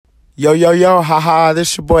Yo, yo, yo, haha,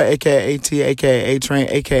 this your boy, aka AT, aka A-Train,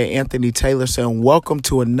 aka Anthony Taylor, saying welcome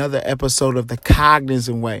to another episode of the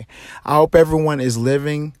Cognizant Way. I hope everyone is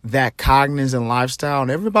living that cognizant lifestyle, and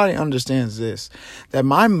everybody understands this, that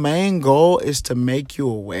my main goal is to make you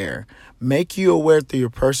aware. Make you aware through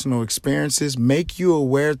your personal experiences, make you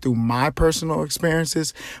aware through my personal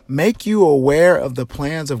experiences, make you aware of the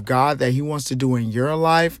plans of God that He wants to do in your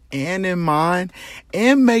life and in mine,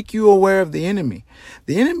 and make you aware of the enemy.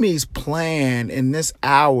 The enemy's plan in this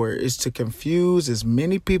hour is to confuse as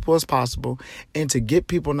many people as possible and to get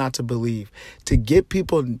people not to believe, to get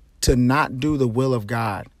people to not do the will of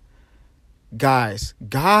God. Guys,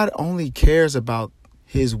 God only cares about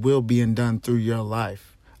His will being done through your life.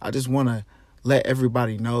 I just want to let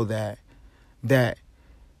everybody know that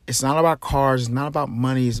it's not about cars, it's not about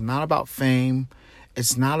money, it's not about fame,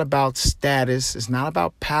 it's not about status, it's not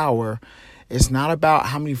about power, it's not about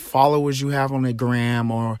how many followers you have on the gram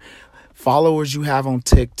or followers you have on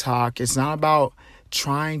TikTok. It's not about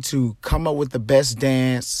trying to come up with the best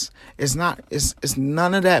dance. It's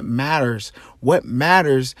none of that matters. What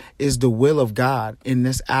matters is the will of God in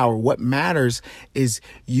this hour. What matters is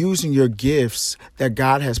using your gifts that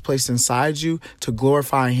God has placed inside you to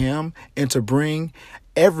glorify Him and to bring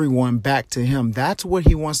everyone back to Him. That's what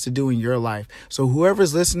He wants to do in your life. So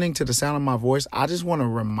whoever's listening to the sound of my voice, I just want to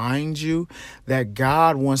remind you that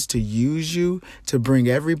God wants to use you to bring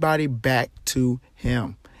everybody back to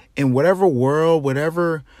Him. In whatever world,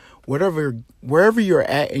 wherever you're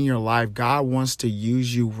at in your life, God wants to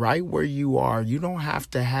use you right where you are. You don't have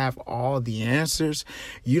to have all the answers.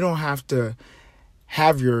 You don't have to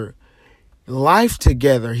have your life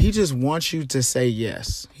together. He just wants you to say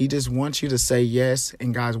yes. He just wants you to say yes.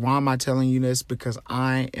 And guys, why am I telling you this? Because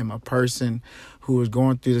I am a person who is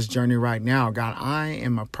going through this journey right now. God, I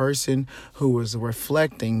am a person who is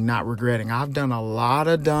reflecting, not regretting. I've done a lot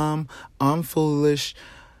of dumb,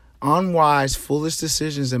 unwise, foolish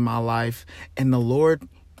decisions in my life, and the Lord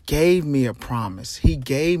gave me a promise. He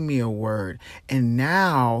gave me a word. And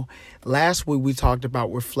now, last week we talked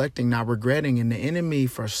about reflecting, not regretting, and the enemy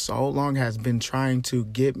for so long has been trying to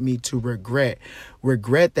get me to regret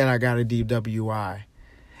that I got a DWI.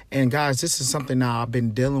 And guys, this is something now I've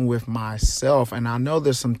been dealing with myself, and I know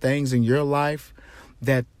there's some things in your life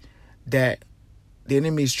that the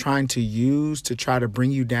enemy's trying to use to try to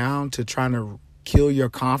bring you down, to trying to kill your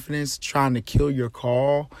confidence, trying to kill your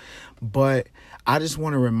call. But I just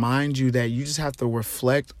want to remind you that you just have to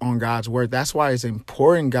reflect on God's word. That's why it's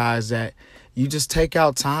important, guys, that you just take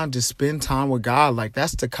out time to spend time with God. Like,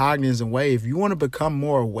 that's the cognizant way. If you want to become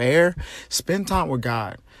more aware, spend time with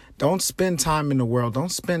God. Don't spend time in the world.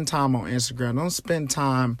 Don't spend time on Instagram. Don't spend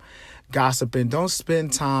time gossiping. Don't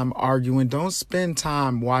spend time arguing. Don't spend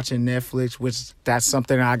time watching Netflix, which that's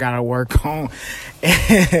something I got to work on.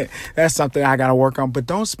 That's something I got to work on. But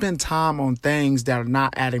don't spend time on things that are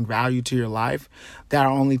not adding value to your life, that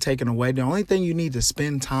are only taking away. The only thing you need to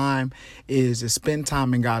spend time is to spend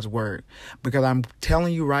time in God's word. Because I'm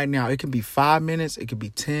telling you right now, it can be 5 minutes, it could be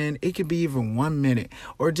 10, it could be even 1 minute,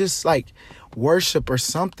 or just like worship or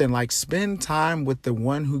something. Like, spend time with the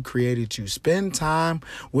one who created you. Spend time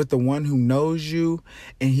with the one who knows you,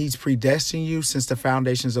 and He's predestined you since the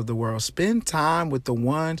foundations of the world. Spend time with the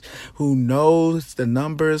one who knows the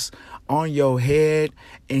numbers on your head,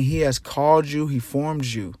 and He has called you, He formed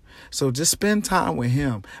you. So just spend time with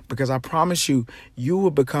Him, because I promise you, you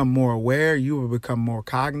will become more aware, you will become more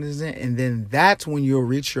cognizant, and then that's when you'll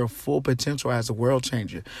reach your full potential as a world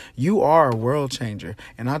changer. You are a world changer.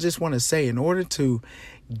 And I just want to say, in order to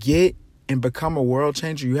get and become a world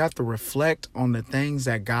changer, you have to reflect on the things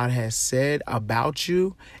that God has said about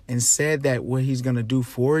you and said that what He's going to do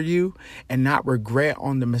for you, and not regret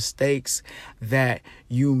on the mistakes that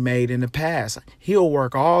you made in the past. He'll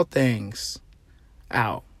work all things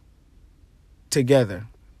out together.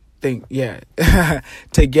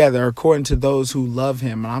 Together, according to those who love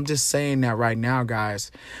Him. And I'm just saying that right now, guys,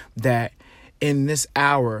 that in this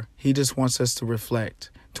hour, He just wants us to reflect.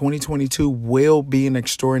 2022 will be an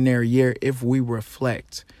extraordinary year if we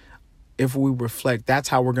reflect. If we reflect, that's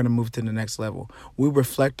how we're going to move to the next level. We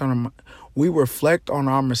reflect on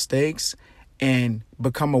our mistakes and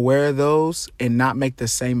become aware of those and not make the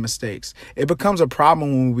same mistakes. It becomes a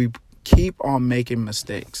problem when we keep on making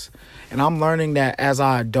mistakes. And I'm learning that as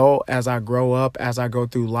I adult, as I grow up, as I go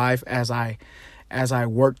through life, as I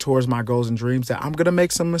work towards my goals and dreams, that I'm going to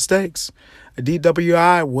make some mistakes. A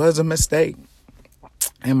DWI was a mistake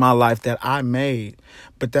in my life that I made,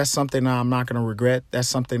 but that's something that I'm not going to regret. That's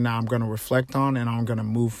something that I'm going to reflect on, and I'm going to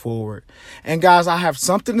move forward. And guys, I have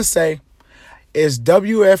something to say. It's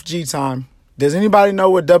WFG time. Does anybody know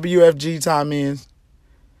what WFG time is?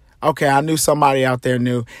 Okay, I knew somebody out there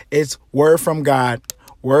knew. It's word from God.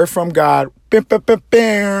 Word from God. Bim, bim, bim,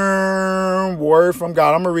 bim. Word from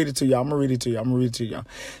God. I'm going to read it to y'all.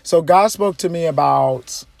 So God spoke to me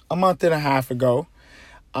about a month and a half ago.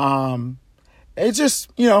 It's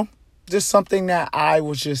just, just something that I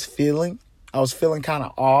was just feeling. I was feeling kind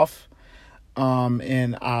of off.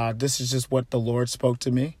 And this is just what the Lord spoke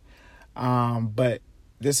to me. But I'm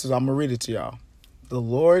going to read it to y'all. The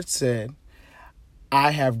Lord said,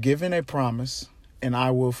 I have given a promise and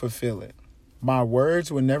I will fulfill it. My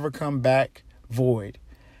words will never come back void.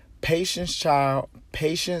 Patience, child,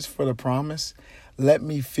 patience for the promise. Let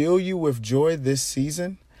me fill you with joy this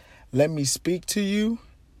season. Let me speak to you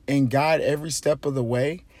and guide every step of the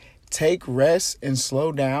way. Take rest and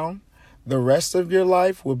slow down. The rest of your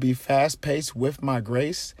life will be fast-paced with my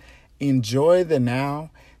grace. Enjoy the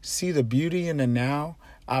now. See the beauty in the now.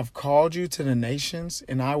 I've called you to the nations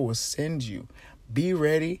and I will send you. Be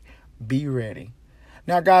ready. Be ready.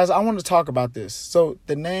 Now, guys, I want to talk about this. So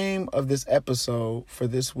the name of this episode for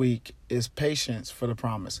this week is Patience for the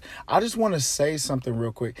Promise. I just want to say something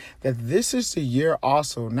real quick, that this is the year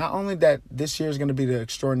also, not only that this year is going to be the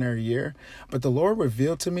extraordinary year, but the Lord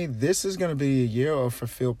revealed to me this is going to be a year of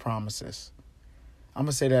fulfilled promises. I'm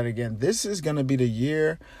going to say that again. This is going to be the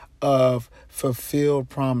year of fulfilled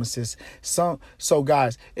promises. So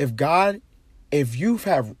guys, if you've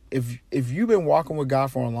been walking with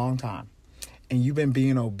God for a long time, and you've been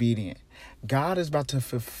being obedient, God is about to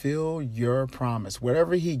fulfill your promise.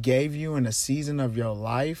 Whatever he gave you in a season of your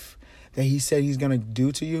life that he said he's going to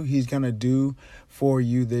do to you, he's going to do for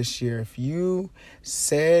you this year. If you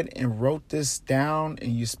said and wrote this down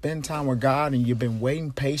and you spend time with God and you've been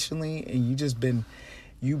waiting patiently and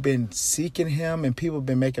you've been seeking him and people have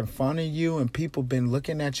been making fun of you and people been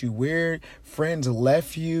looking at you weird, friends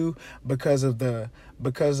left you because of the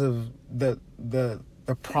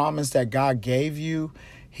promise that God gave you,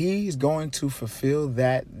 he's going to fulfill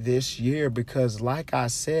that this year because, like I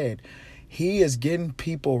said, he is getting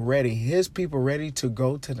people ready, his people ready to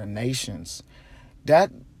go to the nations.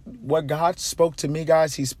 That what God spoke to me,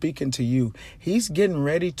 guys, he's speaking to you. He's getting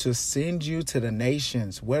ready to send you to the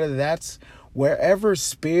nations, whether that's wherever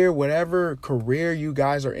sphere, whatever career you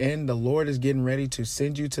guys are in, the Lord is getting ready to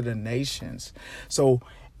send you to the nations. So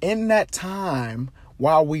in that time,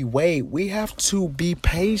 while we wait, we have to be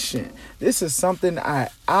patient. This is something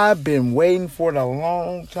I've been waiting for a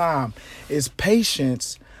long time, is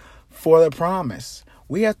patience for the promise.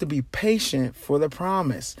 We have to be patient for the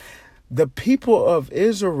promise. The people of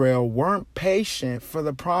Israel weren't patient for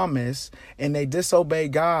the promise, and they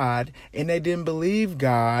disobeyed God, and they didn't believe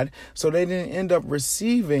God, so they didn't end up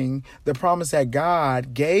receiving the promise that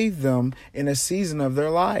God gave them in a season of their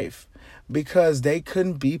life, because they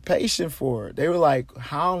couldn't be patient for it. They were like,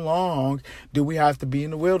 how long do we have to be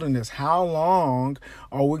in the wilderness? How long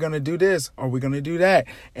are we going to do this? Are we going to do that?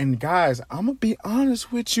 And guys, I'm going to be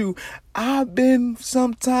honest with you. I've been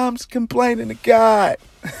sometimes complaining to God.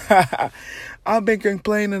 I've been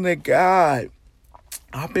complaining to God.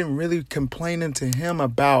 I've been really complaining to him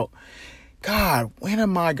about, God, when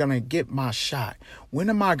am I going to get my shot? When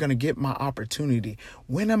am I going to get my opportunity?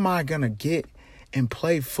 When am I going to get and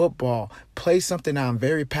play football, play something I'm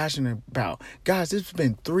very passionate about? Guys, it's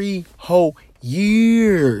been 3 whole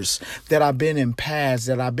years that I've been in paths,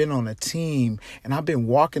 that I've been on a team, and I've been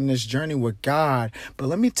walking this journey with God. But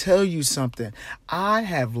let me tell you something. I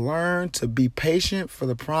have learned to be patient for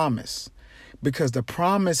the promise, because the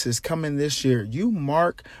promise is coming this year. You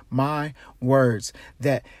mark my words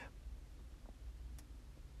that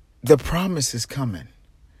the promise is coming.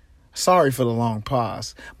 Sorry for the long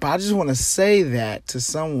pause, but I just want to say that to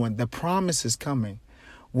someone. The promise is coming.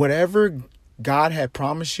 Whatever God had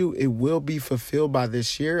promised you, it will be fulfilled by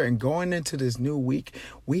this year. And going into this new week,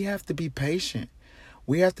 we have to be patient.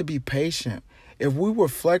 We have to be patient. If we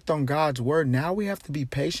reflect on God's word, now we have to be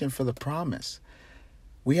patient for the promise.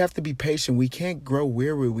 We have to be patient. We can't grow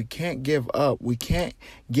weary. We can't give up. We can't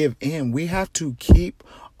give in. We have to keep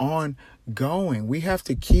on going. We have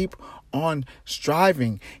to keep on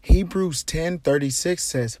striving. Hebrews 10:36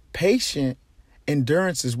 says, patient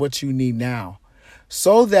endurance is what you need now,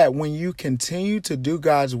 so that when you continue to do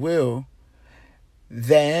God's will,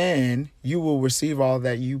 then you will receive all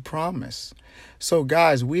that you promise. So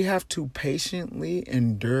guys, we have to patiently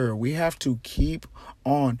endure. We have to keep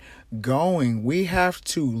on going. We have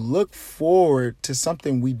to look forward to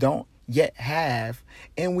something we don't yet have,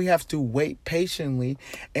 and we have to wait patiently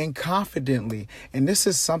and confidently. And this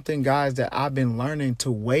is something, guys, that I've been learning,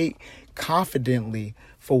 to wait confidently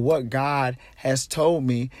for what God has told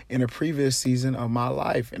me in a previous season of my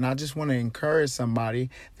life. And I just want to encourage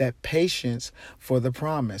somebody that patience for the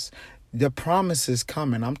promise. The promise is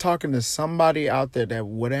coming. I'm talking to somebody out there that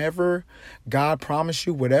whatever God promised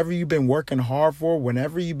you, whatever you've been working hard for,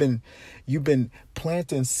 whenever you've been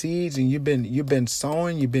planting seeds and you've been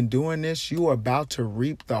sowing, you've been doing this, you are about to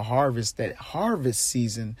reap the harvest. That harvest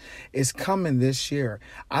season is coming this year.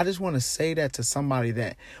 I just want to say that to somebody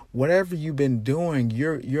that whatever you've been doing,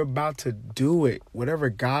 you're about to do it. Whatever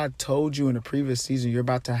God told you in the previous season, you're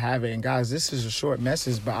about to have it. And guys, this is a short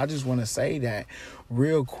message, but I just want to say that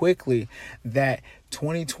real quickly, that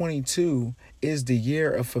 2022 is the year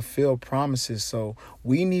of fulfilled promises. So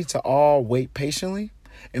we need to all wait patiently,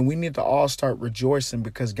 and we need to all start rejoicing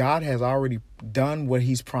because God has already done what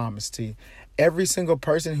he's promised to you. Every single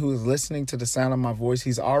person who is listening to the sound of my voice,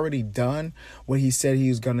 he's already done what he said he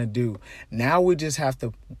was going to do. Now we just have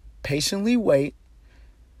to patiently wait,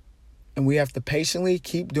 and we have to patiently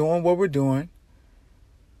keep doing what we're doing.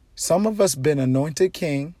 Some of us been anointed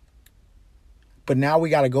king, but now we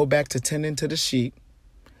got to go back to tending to the sheep.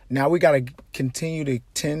 Now we got to continue to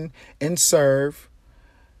tend and serve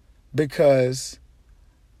because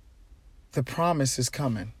the promise is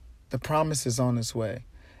coming. The promise is on its way.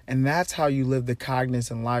 And that's how you live the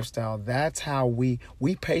cognizant lifestyle. That's how we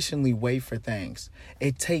patiently wait for things.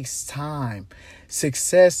 It takes time.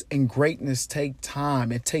 Success and greatness take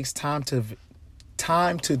time. It takes time to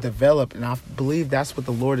develop. And I believe that's what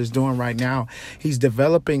the Lord is doing right now. He's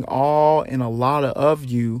developing all and a lot of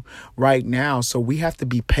you right now. So we have to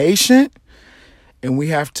be patient, and we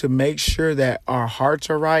have to make sure that our hearts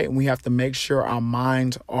are right, and we have to make sure our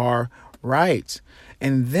minds are right.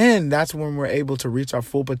 And then that's when we're able to reach our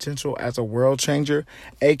full potential as a world changer,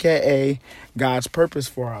 aka God's purpose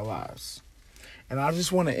for our lives. And I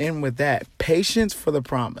just want to end with that. Patience for the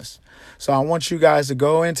promise. So I want you guys to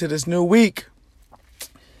go into this new week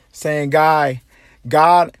saying, God,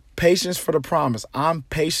 patience for the promise. I'm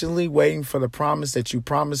patiently waiting for the promise that you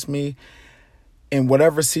promised me in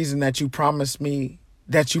whatever season that you promised me,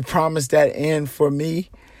 that you promised that in for me.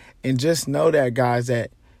 And just know that, guys,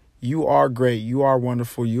 that you are great. You are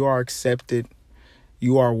wonderful. You are accepted.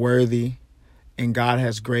 You are worthy. And God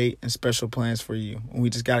has great and special plans for you. And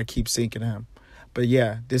we just got to keep seeking him. But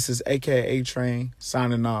yeah, this is AKA Train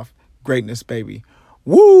signing off. Greatness, baby.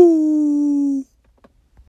 Woo!